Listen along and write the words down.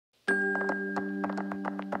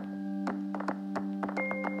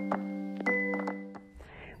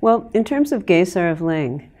Well, in terms of Gesar of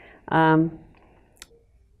Ling,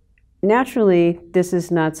 naturally, this is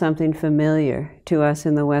not something familiar to us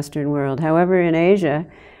in the Western world. However, in Asia,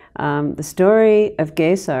 the story of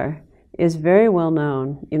Gesar is very well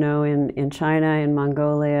known, you know, in China, in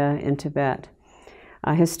Mongolia, in Tibet.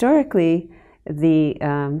 Historically, the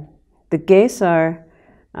Gesar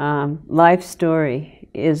life story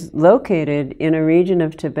is located in a region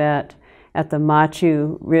of Tibet at the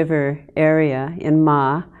Machu River area in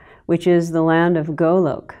Ma, which is the land of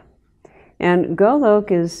Golok. And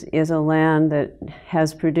Golok is a land that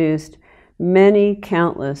has produced many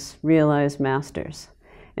countless realized masters.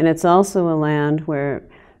 And it's also a land where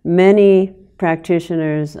many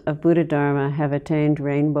practitioners of Buddha Dharma have attained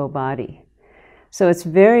rainbow body. So it's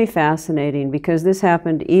very fascinating because this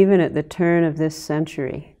happened even at the turn of this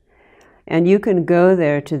century. And you can go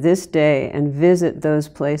there to this day and visit those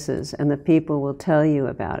places, and the people will tell you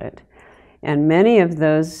about it. And many of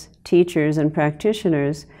those teachers and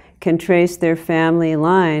practitioners can trace their family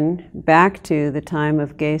line back to the time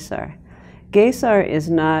of Gesar. Gesar is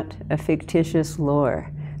not a fictitious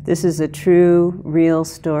lore. This is a true, real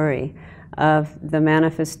story of the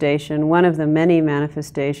manifestation, one of the many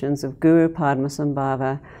manifestations of Guru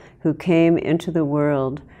Padmasambhava, who came into the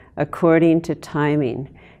world according to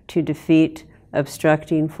timing to defeat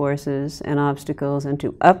obstructing forces and obstacles and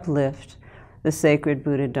to uplift the sacred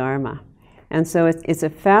Buddha Dharma. And so it's a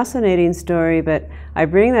fascinating story, but I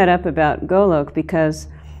bring that up about Golok because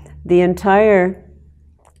the entire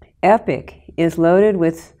epic is loaded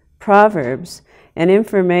with proverbs and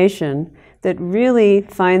information that really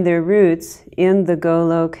find their roots in the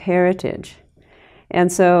Golok heritage.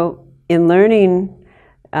 And so in learning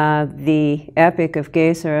the epic of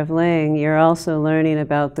Gesar of Ling, you're also learning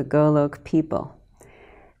about the Golok people.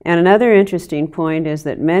 And another interesting point is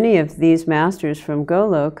that many of these masters from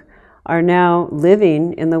Golok are now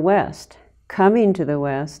living in the West, coming to the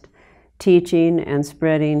West, teaching and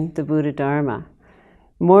spreading the Buddha Dharma,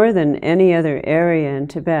 more than any other area in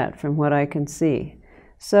Tibet from what I can see.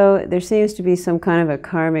 So there seems to be some kind of a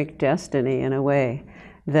karmic destiny in a way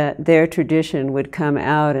that their tradition would come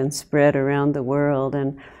out and spread around the world.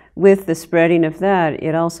 And with the spreading of that,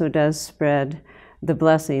 it also does spread the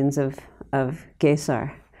blessings of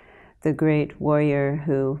Gesar, the great warrior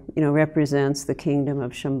who, you know, represents the kingdom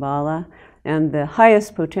of Shambhala and the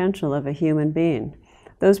highest potential of a human being.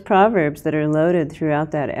 Those proverbs that are loaded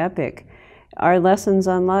throughout that epic are lessons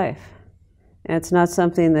on life. And it's not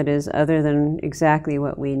something that is other than exactly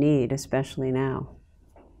what we need, especially now.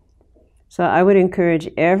 So I would encourage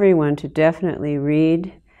everyone to definitely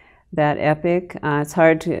read that epic. It's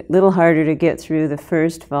a little harder to get through the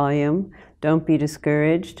first volume. Don't be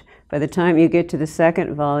discouraged. By the time you get to the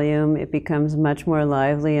second volume, it becomes much more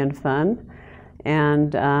lively and fun.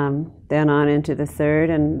 And then on into the third,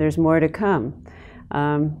 and there's more to come.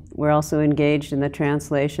 We're also engaged in the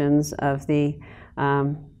translations of the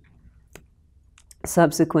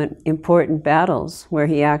subsequent important battles where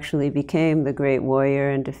he actually became the great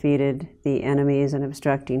warrior and defeated the enemies and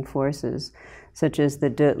obstructing forces, such as the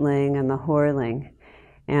Dutling and the Horling.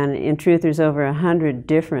 And in truth, there's over 100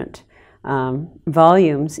 different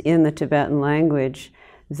volumes in the Tibetan language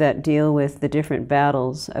that deal with the different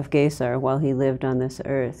battles of Gesar while he lived on this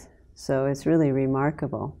earth. So it's really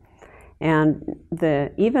remarkable. And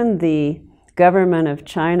even the government of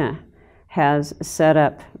China has set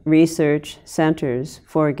up research centers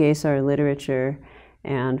for Gesar literature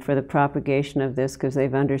and for the propagation of this, because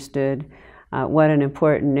they've understood what an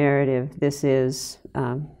important narrative this is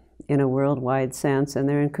in a worldwide sense, and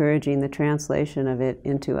they're encouraging the translation of it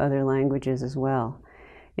into other languages as well,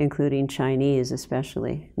 including Chinese,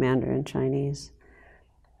 especially Mandarin Chinese.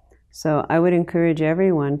 So I would encourage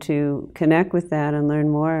everyone to connect with that and learn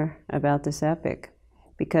more about this epic,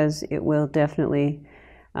 because it will definitely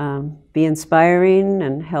be inspiring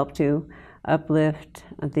and help to uplift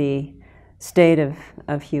the state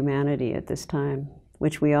of humanity at this time,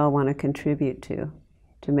 which we all want to contribute to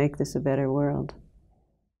make this a better world.